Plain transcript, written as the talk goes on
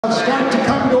Start to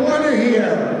come to order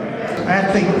here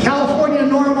at the California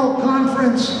NORML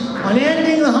Conference on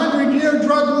ending the 100-year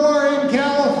drug war in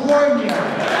California.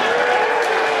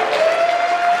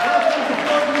 Welcome to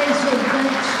Fort Mesa.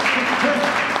 Thanks to Kurt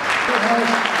who has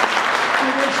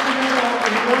been instrumental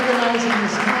in organizing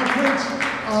this conference.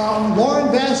 Lauren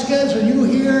Vasquez, are you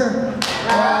here?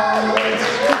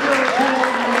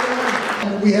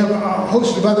 We have a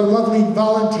host of other lovely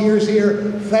volunteers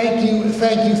here. Thank you,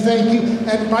 thank you, thank you.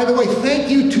 And by the way,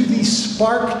 thank you to the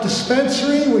Spark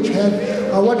Dispensary, which had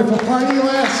a wonderful party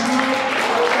last night.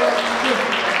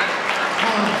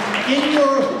 In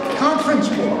your conference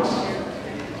books,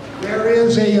 there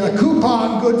is a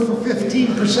coupon good for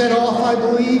 15% off, I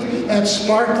believe, at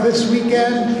Spark this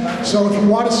weekend. So if you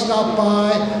want to stop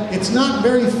by, it's not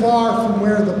very far from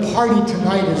where the party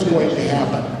tonight is going to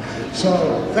happen.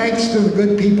 So thanks to the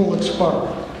good people at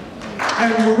Spark.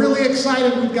 And we're really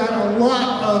excited. We've got a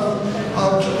lot of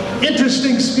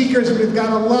interesting speakers, and we've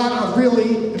got a lot of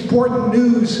really important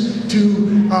news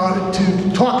to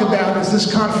talk about as this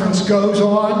conference goes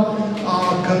on,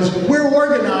 because we're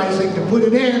organizing to put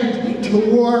an end to the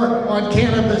war on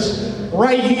cannabis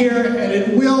right here, and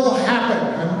it will happen.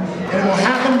 And it will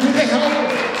happen with the help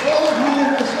of all of you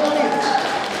in this audience.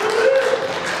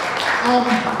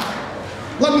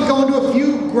 Let me go into a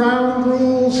few ground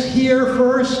rules here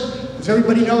first. As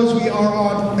everybody knows, we are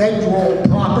on federal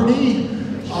property.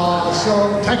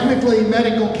 So technically,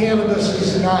 medical cannabis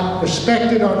is not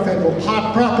respected on federal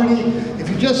property. If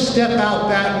you just step out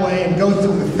that way and go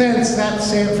through the fence, that's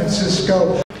San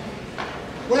Francisco.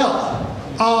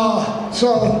 Well,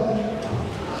 so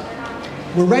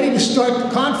we're ready to start the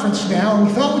conference now, and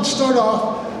we thought we'd start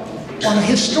off on a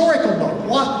historical note.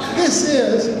 This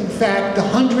is, in fact, the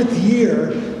 100th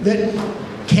year that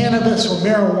cannabis or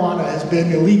marijuana has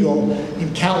been illegal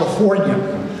in California,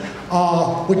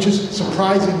 which is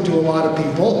surprising to a lot of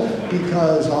people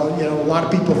because a lot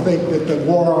of people think that the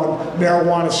war on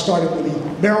marijuana started with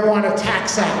the Marijuana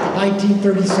Tax Act of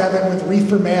 1937 with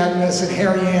Reefer Madness and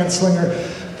Harry Anslinger.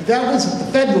 But that was at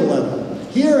the federal level.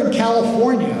 Here in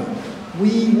California,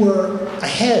 we were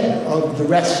ahead of the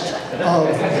rest of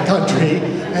the country,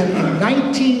 and in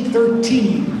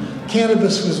 1913,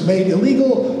 cannabis was made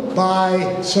illegal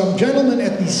by some gentlemen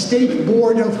at the State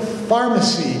Board of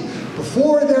Pharmacy.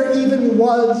 Before there even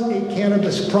was a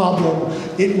cannabis problem,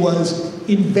 it was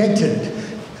invented.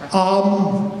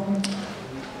 We're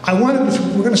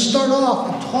going to start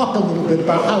off and talk a little bit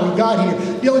about how we got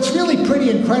here. It's really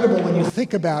pretty incredible when you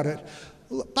think about it.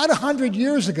 About 100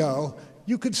 years ago,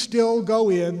 you could still go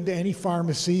into any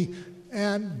pharmacy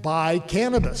and buy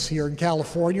cannabis here in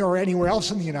California or anywhere else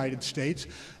in the United States.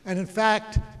 And in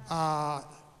fact,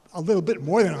 a little bit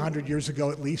more than 100 years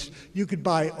ago at least, you could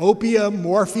buy opium,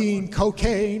 morphine,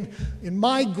 cocaine. In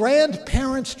my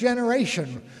grandparents'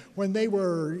 generation, when they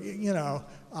were,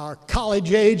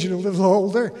 college age and a little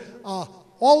older,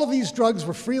 all of these drugs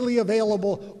were freely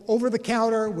available over the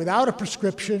counter without a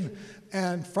prescription,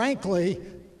 and frankly,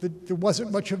 there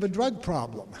wasn't much of a drug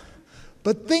problem.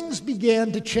 But things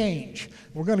began to change.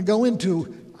 We're going to go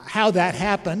into how that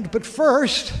happened, but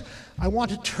first, I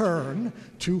want to turn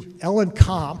to Ellen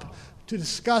Komp to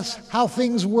discuss how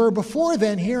things were before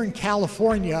then here in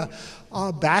California,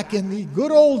 back in the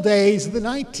good old days of the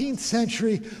 19th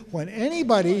century when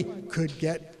anybody could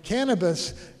get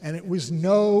cannabis and it was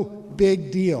no big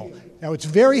deal. Now, it's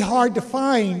very hard to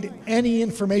find any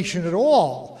information at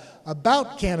all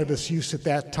about cannabis use at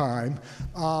that time,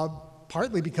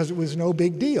 partly because it was no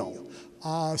big deal.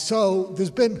 So there's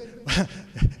been,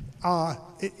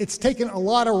 it's taken a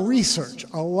lot of research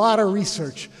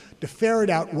to ferret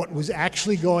out what was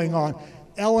actually going on.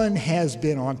 Ellen has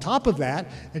been on top of that,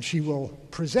 and she will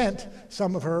present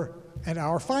some of her and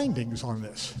our findings on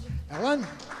this. Ellen?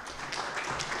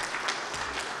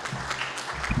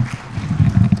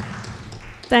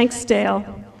 Thanks,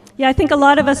 Dale. Yeah, I think a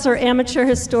lot of us are amateur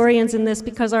historians in this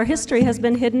because our history has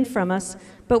been hidden from us,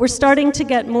 but we're starting to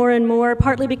get more and more,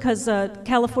 partly because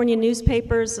California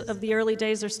newspapers of the early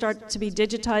days are starting to be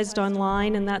digitized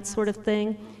online and that sort of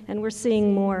thing, and we're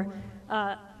seeing more.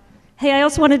 Hey, I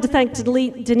also wanted to thank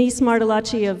Denise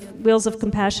Martellacci of Wheels of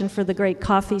Compassion for the great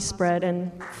coffee spread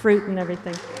and fruit and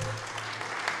everything.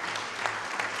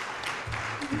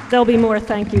 There'll be more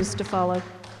thank yous to follow.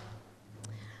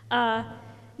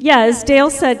 Yeah, as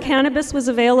Dale said, cannabis was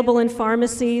available in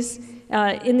pharmacies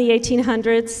in the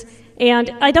 1800s, and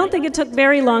I don't think it took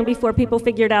very long before people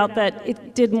figured out that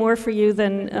it did more for you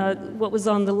than what was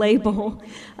on the label.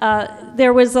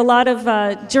 There was a lot of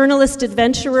journalist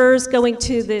adventurers going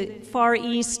to the Far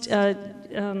East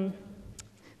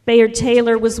Bayard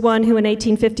Taylor was one who in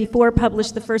 1854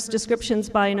 published the first descriptions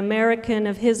by an American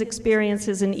of his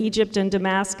experiences in Egypt and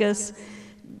Damascus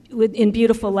in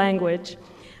beautiful language.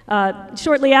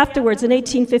 Shortly afterwards, in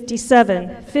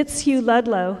 1857, Fitzhugh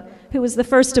Ludlow, who was the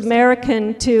first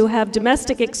American to have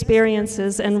domestic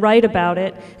experiences and write about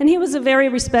it, and he was a very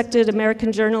respected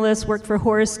American journalist, worked for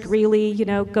Horace Greeley, you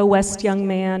know, Go West Young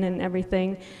Man and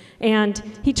everything. And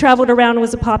he traveled around and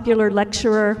was a popular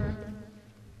lecturer.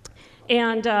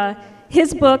 And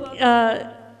his book,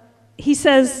 he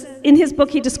says, in his book,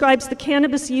 he describes the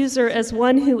cannabis user as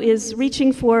one who is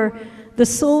reaching for the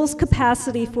soul's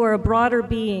capacity for a broader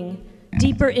being,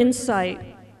 deeper insight,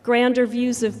 grander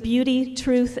views of beauty,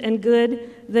 truth, and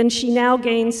good than she now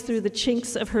gains through the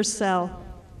chinks of her cell.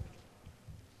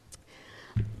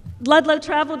 Ludlow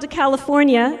traveled to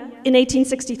California in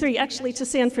 1863, actually to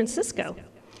San Francisco.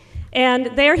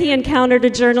 And there he encountered a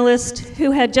journalist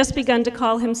who had just begun to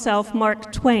call himself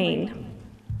Mark Twain.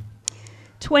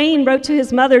 Twain wrote to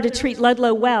his mother to treat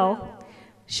Ludlow well,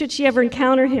 should she ever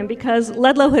encounter him, because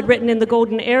Ludlow had written in the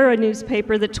Golden Era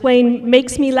newspaper that Twain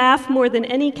makes me laugh more than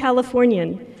any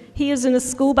Californian. He is in a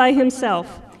school by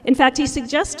himself. In fact, he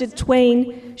suggested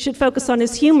Twain should focus on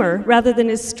his humor rather than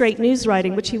his straight news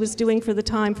writing, which he was doing for the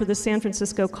time for the San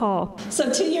Francisco Call.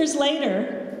 So 2 years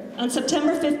later, on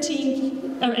September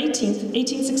 18th,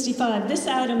 1865, this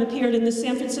item appeared in the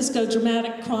San Francisco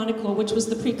Dramatic Chronicle, which was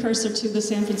the precursor to the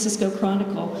San Francisco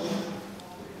Chronicle.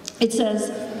 It says,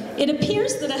 "It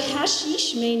appears that a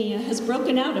hashish mania has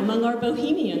broken out among our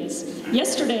bohemians.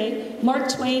 Yesterday, Mark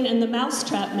Twain and the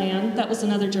Mousetrap Man," that was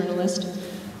another journalist,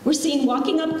 "were seen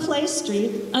walking up Clay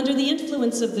Street under the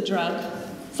influence of the drug,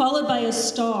 followed by a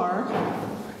star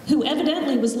who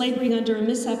evidently was laboring under a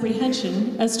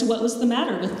misapprehension as to what was the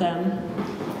matter with them.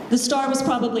 The star was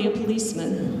probably a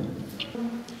policeman."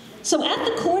 So at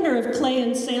the corner of Clay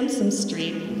and Sampson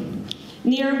Street,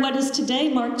 near what is today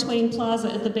Mark Twain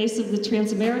Plaza at the base of the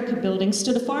Transamerica building,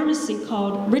 stood a pharmacy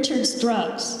called Richard's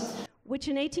Drugs, which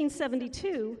in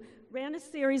 1872 ran a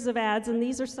series of ads, and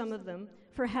these are some of them,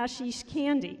 for hashish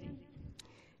candy.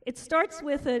 It starts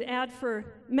with an ad for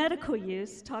medical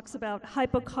use, talks about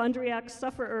hypochondriac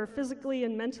sufferer physically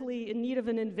and mentally in need of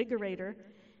an invigorator,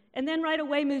 and then right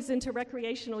away moves into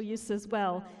recreational use as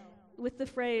well, with the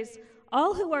phrase,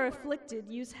 "All who are afflicted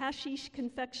use hashish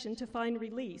confection to find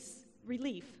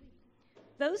relief.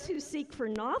 Those who seek for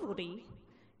novelty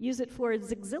use it for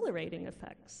its exhilarating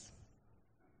effects."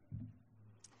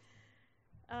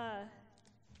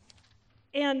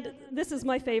 And this is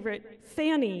my favorite.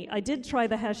 "Fanny, I did try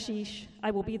the hashish.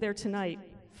 I will be there tonight.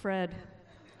 Fred."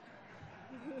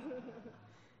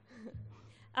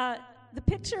 The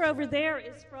picture over there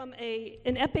is from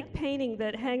an epic painting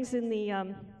that hangs in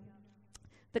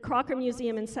the Crocker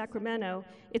Museum in Sacramento.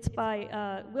 It's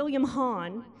by William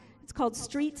Hahn. It's called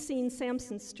Street Scene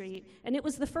Sampson Street, and it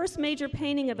was the first major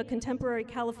painting of a contemporary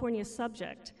California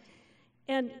subject.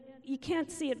 And you can't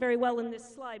see it very well in this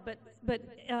slide, but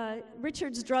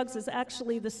Richard's Drugs is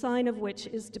actually the sign of which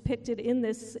is depicted in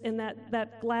this, in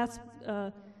that glass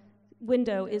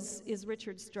window is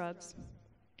Richard's Drugs.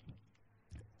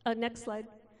 Next slide.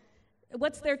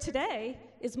 What's there today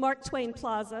is Mark Twain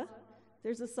Plaza.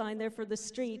 There's a sign there for the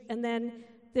street, and then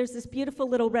there's this beautiful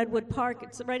little redwood park.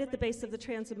 It's right at the base of the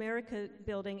Transamerica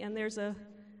building, and there's a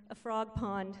frog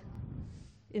pond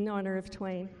in honor of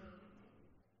Twain.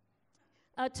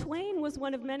 Twain was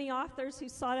one of many authors who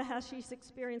sought a hashish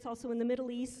experience also in the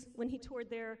Middle East when he toured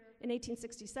there in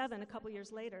 1867, a couple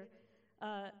years later.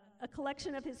 A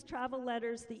collection of his travel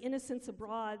letters, The Innocents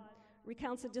Abroad,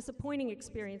 recounts a disappointing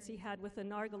experience he had with a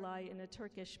nargileh in a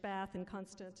Turkish bath in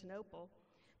Constantinople.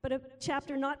 But a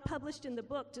chapter not published in the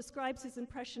book describes his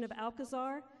impression of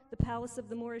Alcazar, the palace of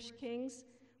the Moorish kings,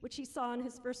 which he saw on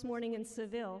his first morning in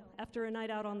Seville after a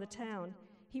night out on the town.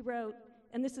 He wrote,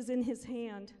 and this is in his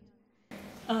hand,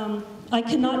 "I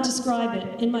cannot describe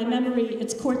it. In my memory,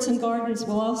 its courts and gardens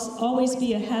will always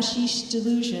be a hashish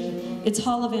delusion, its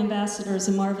hall of ambassadors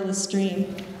a marvelous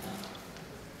dream."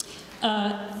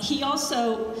 He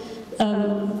also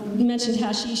mentioned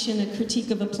hashish in a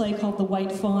critique of a play called The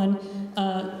White Fawn.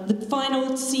 The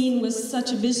final scene was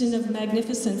such a vision of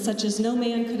magnificence, such as no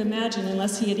man could imagine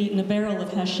unless he had eaten a barrel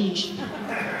of hashish.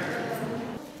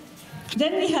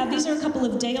 Then we have, these are a couple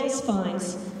of Dale's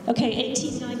finds. Okay,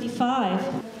 1895.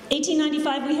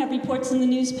 1895, we have reports in the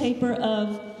newspaper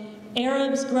of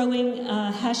Arabs growing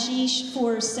hashish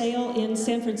for sale in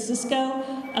San Francisco,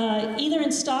 either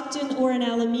in Stockton or in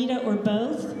Alameda or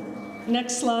both.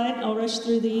 Next slide, I'll rush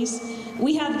through these.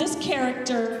 We have this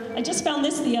character, I just found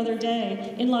this the other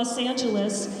day, in Los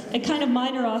Angeles, a kind of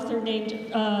minor author named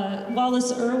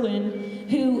Wallace Irwin,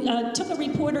 who took a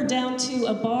reporter down to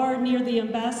a bar near the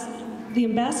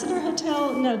Ambassador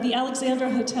Hotel? No, the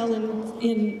Alexandra Hotel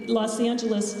in Los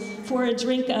Angeles for a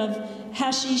drink of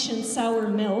hashish and sour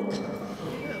milk.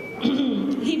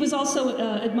 He was also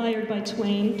admired by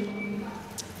Twain.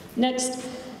 Next,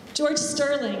 George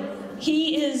Sterling.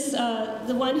 He is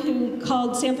the one who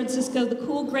called San Francisco the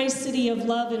cool gray city of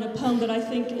love in a poem that I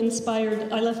think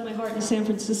inspired I Left My Heart in San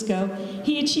Francisco.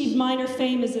 He achieved minor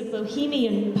fame as a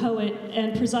bohemian poet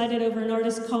and presided over an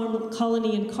artist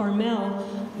colony in Carmel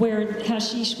where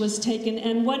hashish was taken.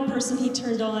 And one person he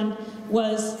turned on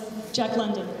was Jack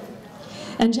London.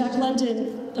 And Jack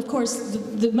London, of course,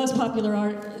 the most popular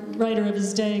writer of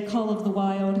his day, Call of the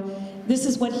Wild. This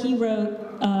is what he wrote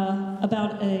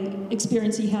about an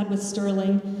experience he had with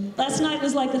Sterling. Last night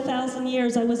was like 1,000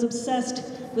 years. I was obsessed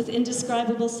with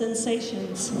indescribable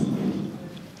sensations.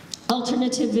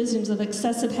 Alternative visions of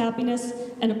excessive happiness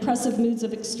and oppressive moods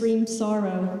of extreme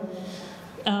sorrow.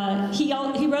 He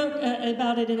wrote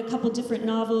about it in a couple different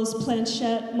novels,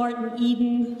 Planchette, Martin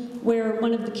Eden, where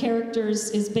one of the characters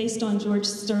is based on George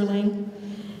Sterling.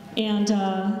 And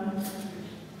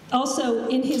also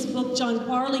in his book, John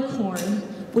Barleycorn,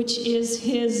 which is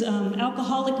his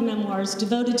alcoholic memoirs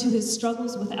devoted to his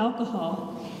struggles with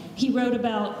alcohol. He wrote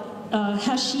about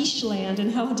hashish land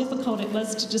and how difficult it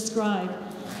was to describe.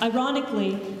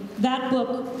 Ironically, that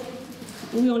book,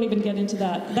 we won't even get into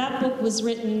that. That book was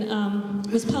written,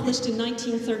 was published in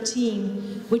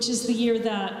 1913, which is the year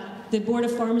that the Board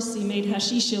of Pharmacy made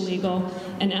hashish illegal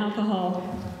and alcohol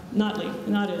not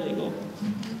illegal.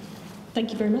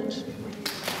 Thank you very much.